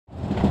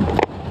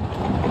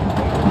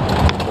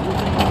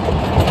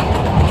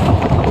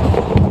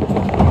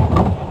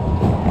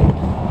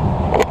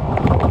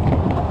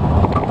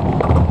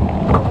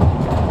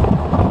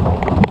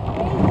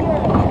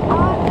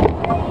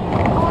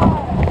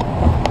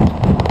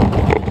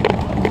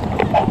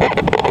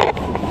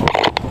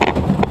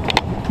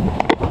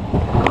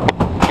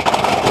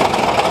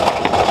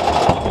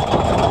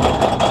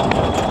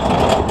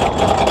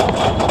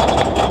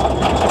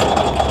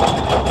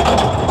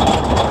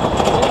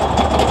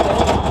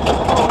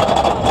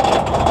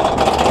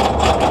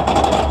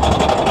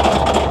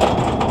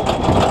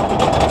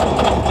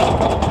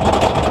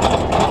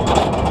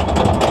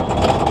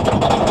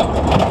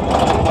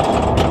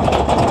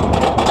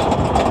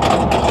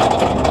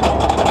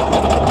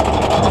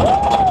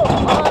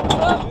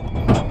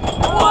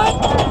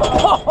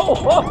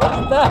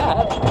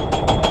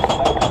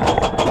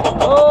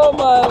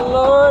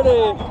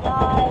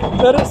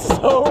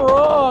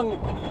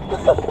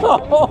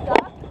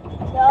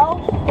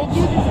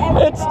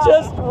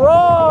just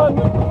wrong.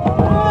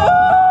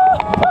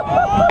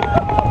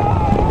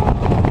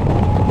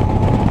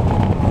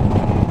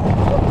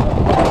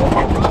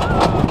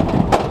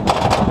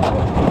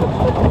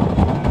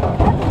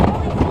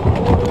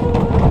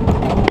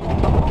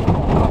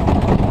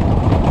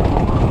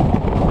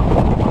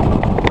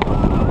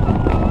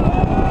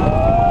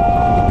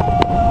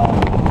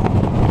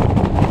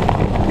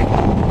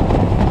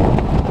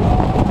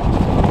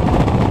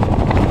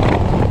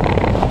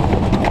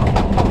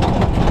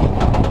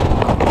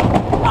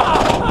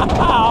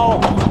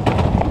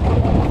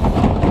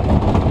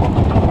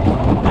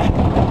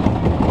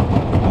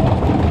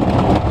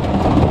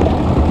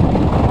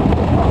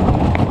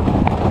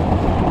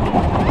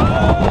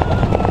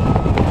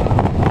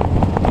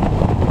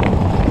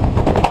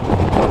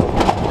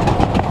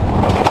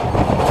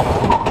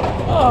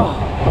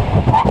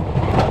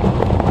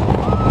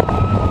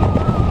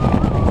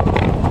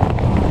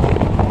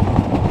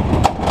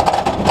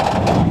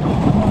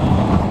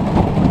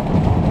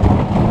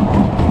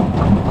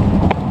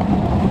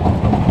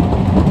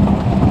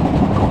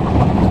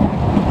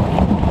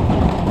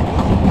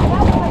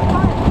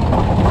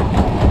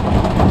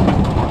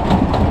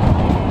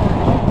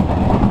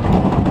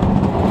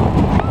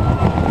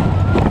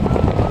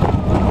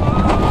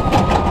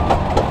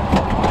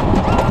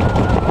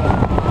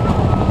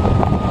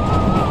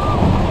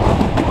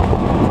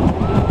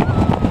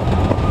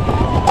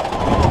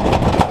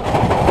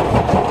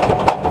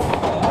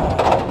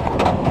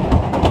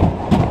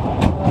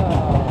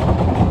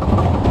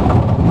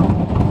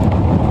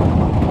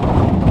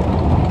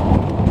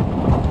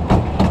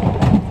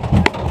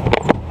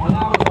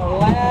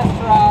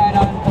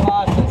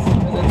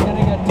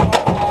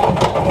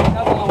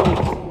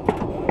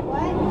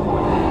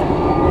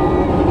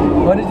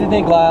 What did you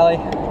think, Lyle?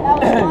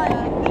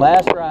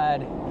 Last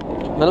ride.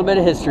 A little bit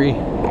of history.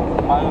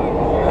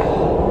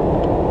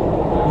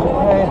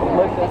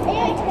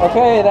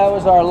 Okay, that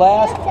was our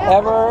last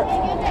ever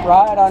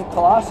ride on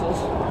Colossus.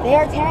 They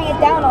are tearing it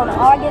down on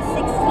August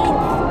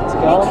 16th.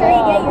 Make sure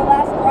you get your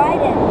last ride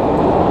in.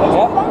 It's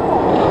fun.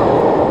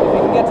 If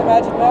you can get to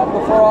Magic Mountain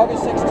before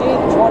August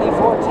 16th,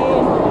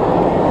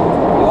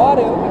 2014, you ought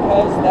to,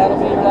 because that'll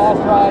be your last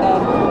ride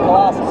on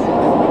Colossus.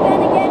 But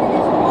then again, it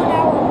is 1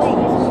 hour late.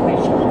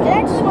 It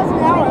actually wasn't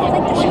an hour, it was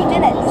like 3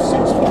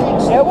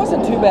 minutes. Yeah, it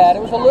wasn't too bad.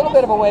 It was a little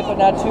bit of a wait, but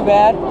not too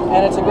bad.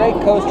 And it's a great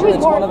coaster.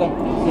 It's one of them.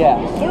 Yeah.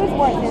 It was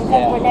worth it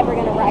because we're never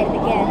gonna ride it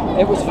again.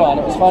 It was fun.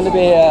 It was fun to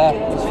be.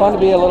 It was fun to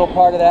be a little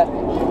part of that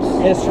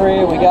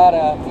history. We got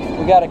a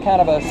kind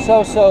of a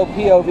so-so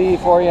POV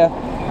for you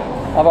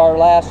of our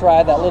last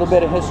ride. That little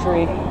bit of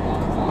history.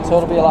 So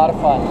it'll be a lot of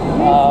fun.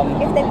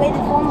 If they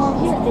waited 4 more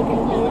years, they could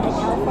have made it a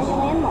California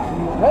landmark.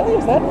 Really?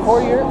 Is that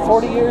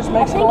 40 years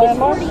makes it a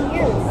landmark? I think it's 40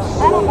 years.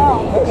 I don't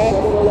know. Okay.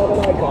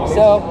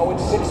 So, all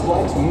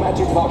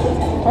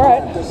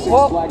right.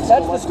 Well,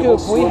 that's the scoop.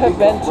 We have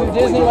been to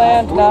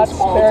Disneyland, Knott's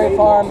Berry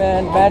Farm,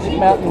 and Magic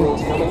Mountain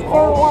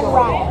For one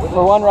ride.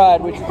 For one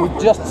ride. We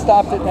just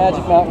stopped at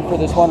Magic Mountain for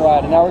this one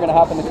ride, and now we're going to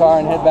hop in the car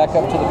and head back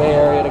up to the Bay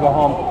Area to go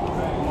home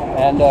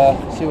and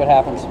see what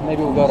happens.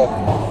 Maybe we'll go to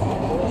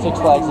Six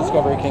Flags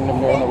Discovery Kingdom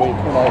during the week.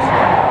 Who knows?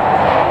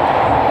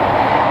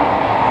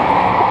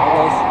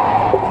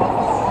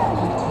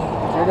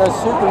 Here goes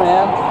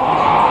Superman.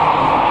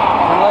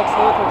 And Lex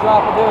Luthor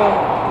drop a doom.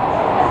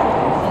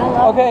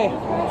 Okay,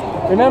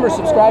 remember,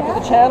 subscribe to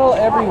the channel.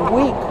 Every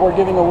week we're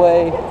giving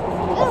away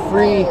a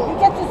free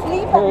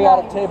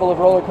periodic table of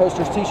roller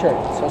coasters t-shirt.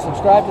 So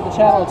subscribe to the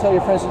channel and tell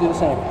your friends to do the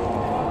same.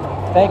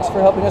 Thanks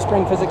for helping us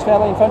bring physics,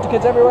 family, and fun to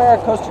kids everywhere.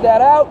 Coaster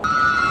Dad out.